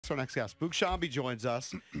Our next guest, Sciambi, joins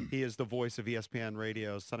us. He is the voice of ESPN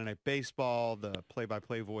Radio's Sunday Night Baseball, the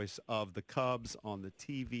play-by-play voice of the Cubs on the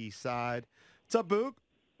TV side. What's up, Boog?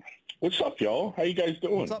 What's up, y'all? How you guys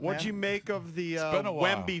doing? What's up, What'd you make of the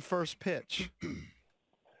Wemby first pitch?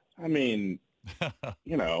 I mean,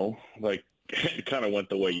 it kind of went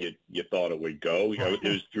the way you thought it would go. I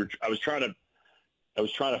was trying to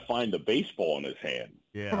find the baseball in his hand.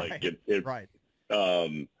 Yeah, right.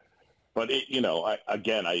 But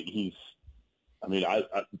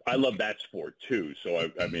I love that sport too.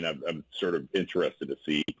 So I'm sort of interested to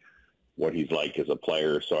see what he's like as a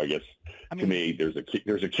player. So I guess to me, there's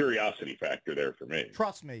a curiosity factor there for me.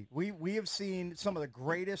 Trust me, we have seen some of the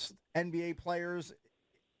greatest NBA players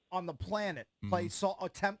on the planet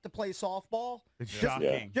attempt to play softball. It's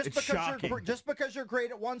shocking. Just because you're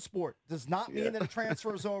great at one sport does not mean that it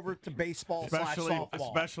transfers over to baseball /softball.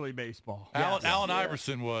 Especially baseball. Allen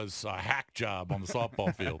Iverson was a hack job on the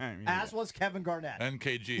softball field. As was Kevin Garnett.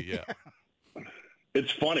 NKG, yeah.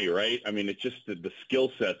 It's funny, right? I mean, it's just that the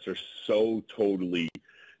skill sets are so totally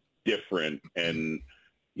different, and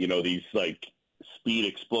these speed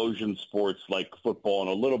explosion sports like football and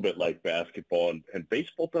a little bit like basketball, and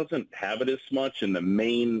baseball doesn't have it as much. And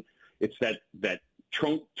it's that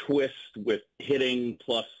trunk twist with hitting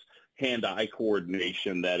plus hand-eye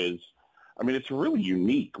coordination that is, it's really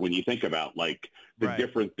unique when you think about the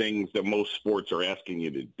different things that most sports are asking you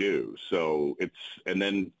to do. So and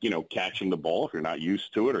then catching the ball if you're not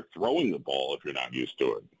used to it, or throwing the ball if you're not used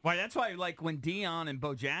to it. Well, that's why when Dion and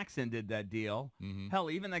Bo Jackson did that deal, hell,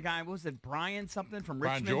 even the guy, what was it, Brian something from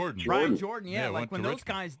Richmond? Brian Jordan, yeah. When those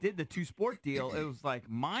guys did the two-sport deal, it was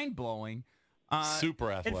mind-blowing.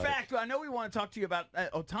 Super athletic. In fact, I know we want to talk to you about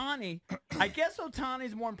Ohtani. I guess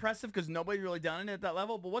Ohtani's more impressive because nobody's really done it at that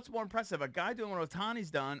level. But what's more impressive, a guy doing what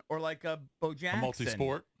Ohtani's done, or a Bo Jackson? A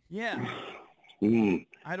multi-sport? Yeah.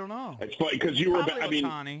 I don't know. It's funny because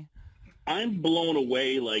Ohtani. I'm blown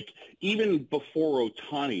away. Even before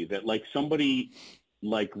Ohtani, that somebody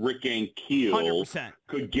like Rick Ankiel 100%.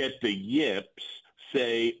 could get the yips.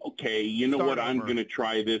 Say, okay, what? I'm going to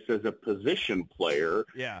try this as a position player.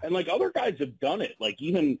 Yeah. And other guys have done it.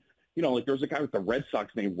 There's a guy with the Red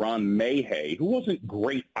Sox named Ron Mayhay who wasn't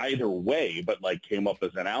great either way, but came up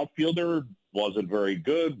as an outfielder, wasn't very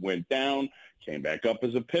good, went down, came back up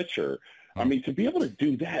as a pitcher. To be able to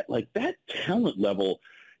do that, that talent level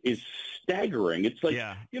is staggering. It's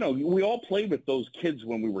we all played with those kids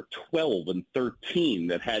when we were 12 and 13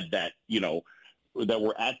 that had that, that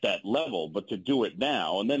were at that level, but to do it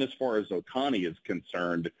now. And then as far as Ohtani is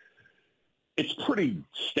concerned, it's pretty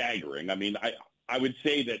staggering. I would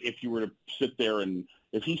say that if you were to sit there and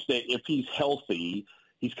if he's healthy,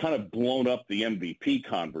 he's kind of blown up the MVP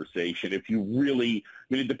conversation. If you really,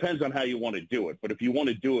 it depends on how you want to do it, but if you want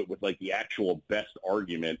to do it with the actual best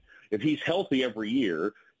argument, if he's healthy every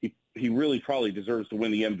year, he really probably deserves to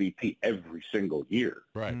win the MVP every single year.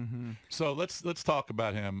 Right. So let's talk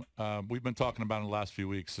about him. We've been talking about him the last few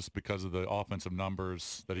weeks just because of the offensive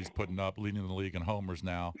numbers that he's putting up, leading the league in homers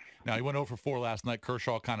now. Now, he went 0 for 4 last night.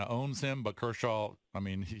 Kershaw kind of owns him, but Kershaw,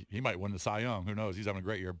 he might win the Cy Young. Who knows? He's having a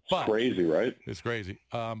great year. But, it's crazy, right? It's crazy.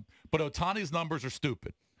 But Ohtani's numbers are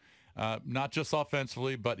stupid. Not just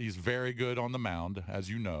offensively, but he's very good on the mound, as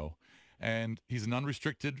you know. And he's an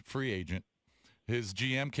unrestricted free agent. His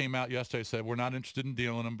GM came out yesterday and said, we're not interested in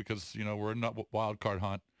dealing him because, we're in a wild card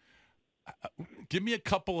hunt. Give me a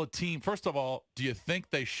couple of teams. First of all, do you think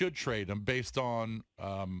they should trade him based on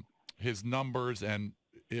his numbers? And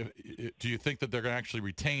do you think that they're going to actually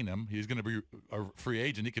retain him? He's going to be a free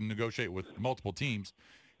agent. He can negotiate with multiple teams.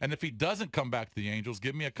 And if he doesn't come back to the Angels,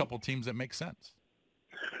 give me a couple of teams that make sense.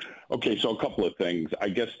 Okay, so a couple of things. I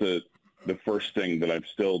guess the first thing that I'm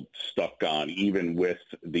still stuck on, even with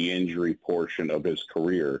the injury portion of his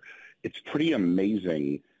career, it's pretty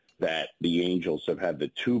amazing that the Angels have had the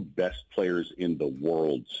two best players in the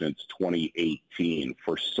world since 2018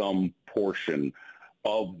 for some portion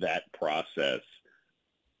of that process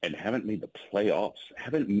and haven't made the playoffs,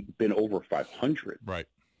 haven't been over 500. Right.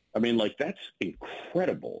 That's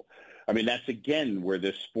incredible. That's, again, where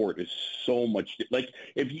this sport is so much –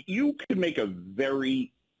 if you could make a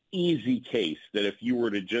very easy case that if you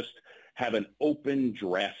were to just have an open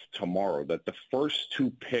draft tomorrow, that the first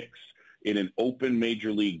two picks in an open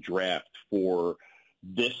major league draft for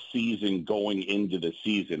this season going into the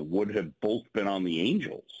season would have both been on the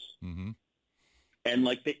Angels. And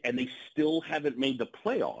they still haven't made the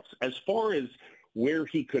playoffs. As far as where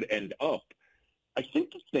he could end up, I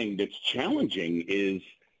think the thing that's challenging is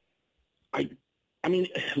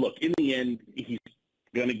look, in the end, he's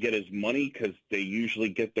going to get his money because they usually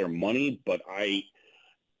get their money. But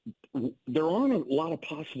there aren't a lot of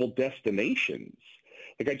possible destinations.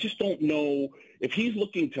 Like, I just don't know if he's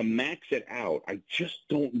looking to max it out. I just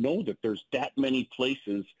don't know that there's that many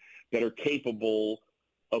places that are capable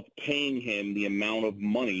of paying him the amount of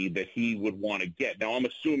money that he would want to get. Now, I'm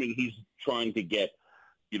assuming he's trying to get,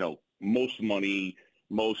 most money,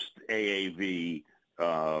 most AAV,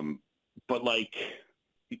 but like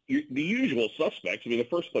the usual suspects. I mean, the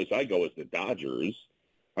first place I go is the Dodgers.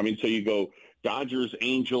 I mean, so you go Dodgers,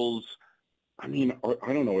 Angels. I mean,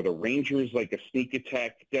 I don't know. Are the Rangers like a sneak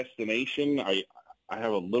attack destination? I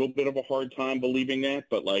have a little bit of a hard time believing that,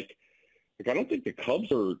 but like I don't think the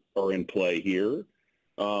Cubs are in play here.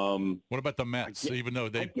 What about the Mets? Even though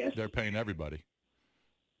they're paying everybody.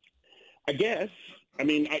 I guess. I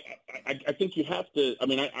mean, I think you have to. I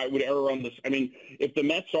mean, I would err on this. I mean, if the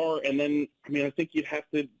Mets are, and then I think you'd have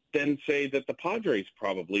to then say that the Padres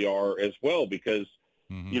probably are as well, because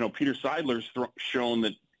Peter Seidler's shown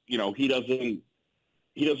that he doesn't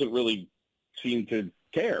really seem to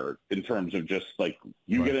care in terms of just like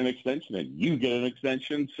you get an extension and you get an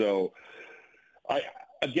extension. So I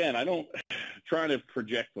don't trying to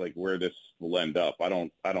project like where this will end up. I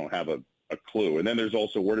don't have a clue. And then there's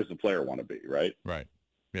also, where does the player want to be, right? Right.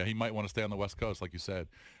 Yeah, he might want to stay on the West Coast, like you said.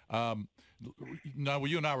 Now,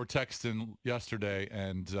 you and I were texting yesterday,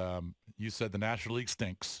 and you said the National League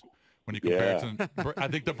stinks when you compare it to. I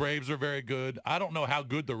think the Braves are very good. I don't know how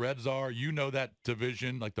good the Reds are. You know that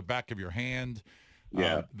division like the back of your hand.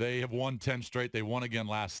 Yeah. They have won 10 straight. They won again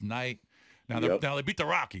last night. Now they beat the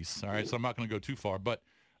Rockies. All right, so I'm not going to go too far, but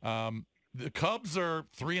the Cubs are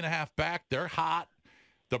 3.5 back. They're hot.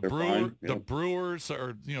 The Brewers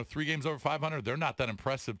are 3 games over 500. They're not that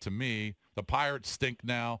impressive to me. The Pirates stink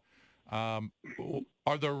now. Are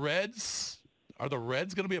the Reds going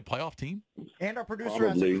to be a playoff team? And our producer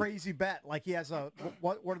has a crazy bet. Like he has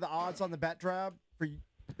what are the odds on the bet drab for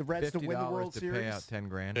the Reds to win the World Series? Pay out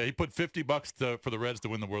 $10,000. Yeah, he put $50 for the Reds to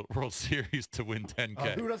win the World Series to win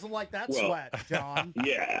 $10K. Who doesn't like that sweat, John?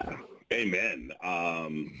 Yeah, amen. I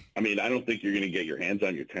mean, I don't think you're going to get your hands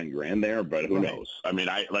on your $10,000 there, but who knows? I mean,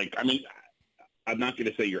 I'm not going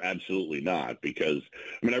to say you're absolutely not, because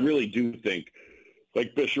I really do think,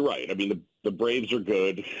 like Bish, you're right. I mean, the Braves are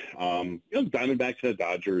good. Diamondbacks and the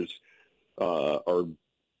Dodgers are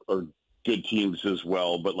good teams as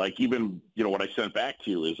well. But like, even, what I sent back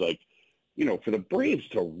to you is like, for the Braves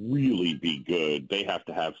to really be good, they have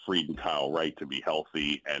to have Fried and Kyle Wright to be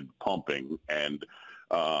healthy and pumping. And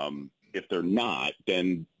if they're not,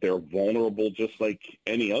 then they're vulnerable just like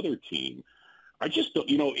any other team. I just don't,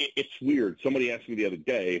 it's weird. Somebody asked me the other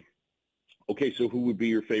day, okay, so who would be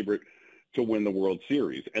your favorite to win the World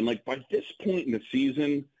Series? And like, by this point in the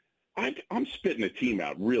season, I'm spitting a team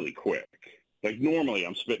out really quick. Like, normally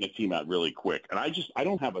I'm spitting a team out really quick, and I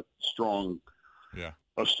don't have a strong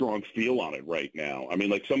feel on it right now. I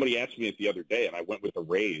mean, like, somebody asked me it the other day, and I went with the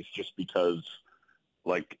Rays just because,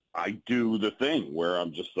 like, I do the thing where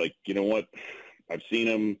I'm just like, you know what, I've seen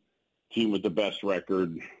them, team with the best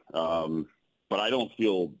record, but I don't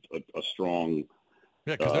feel a strong.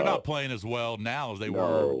 Yeah, because they're not playing as well now as they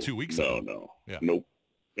were 2 weeks ago. No. Yeah. Nope.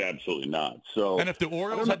 Absolutely not. So, and if the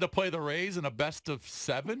Orioles had to play the Rays in a best of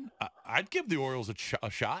 7, I'd give the Orioles a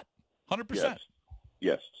shot, 100%.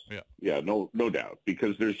 Yes. Yeah. No doubt,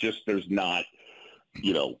 because there's not,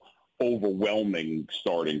 overwhelming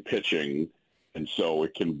starting pitching, and so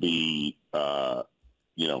it can be,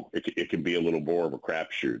 it can be a little more of a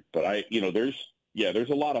crapshoot. But there's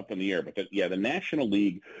a lot up in the air. But the National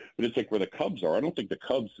League, but it's like where the Cubs are. I don't think the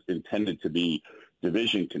Cubs intended to be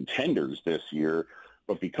division contenders this year.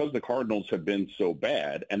 But because the Cardinals have been so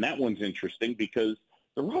bad, and that one's interesting because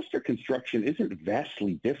the roster construction isn't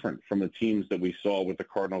vastly different from the teams that we saw with the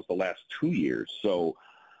Cardinals the last 2 years. So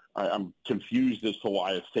I'm confused as to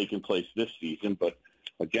why it's taken place this season. But,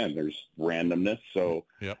 again, there's randomness. So,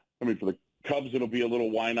 I mean, for the Cubs, it'll be a little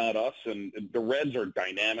why not us. And the Reds are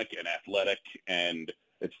dynamic and athletic. And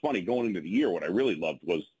it's funny, going into the year, what I really loved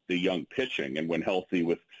was the young pitching. And when healthy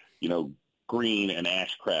with, Green and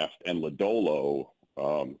Ashcraft and Lodolo,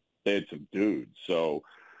 they had some dudes. So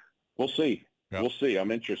we'll see. We'll see.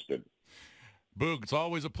 I'm interested. Boog, it's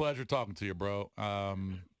always a pleasure talking to you, bro. Have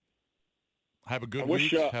a good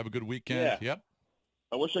week. Have a good weekend. Yeah. Yep.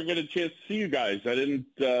 I wish I get a chance to see you guys. I didn't.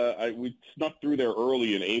 We snuck through there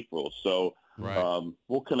early in April, so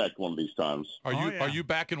we'll connect one of these times. Are you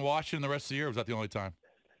back in Washington the rest of the year, or was that the only time?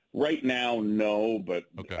 Right now, no, but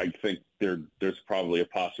I think there's probably a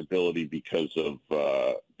possibility because of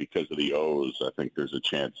the O's. I think there's a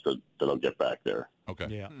chance that I'll get back there. Okay.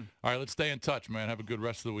 Yeah. All right, let's stay in touch, man. Have a good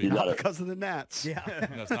rest of the week. You got Not because of the Nats. Yeah.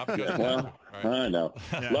 That's not because of well, I know.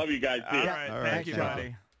 Love you guys. All right. Thank you,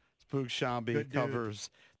 buddy. Boog Sciambi Good dude. covers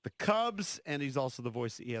the Cubs, and he's also the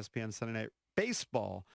voice of ESPN Sunday Night Baseball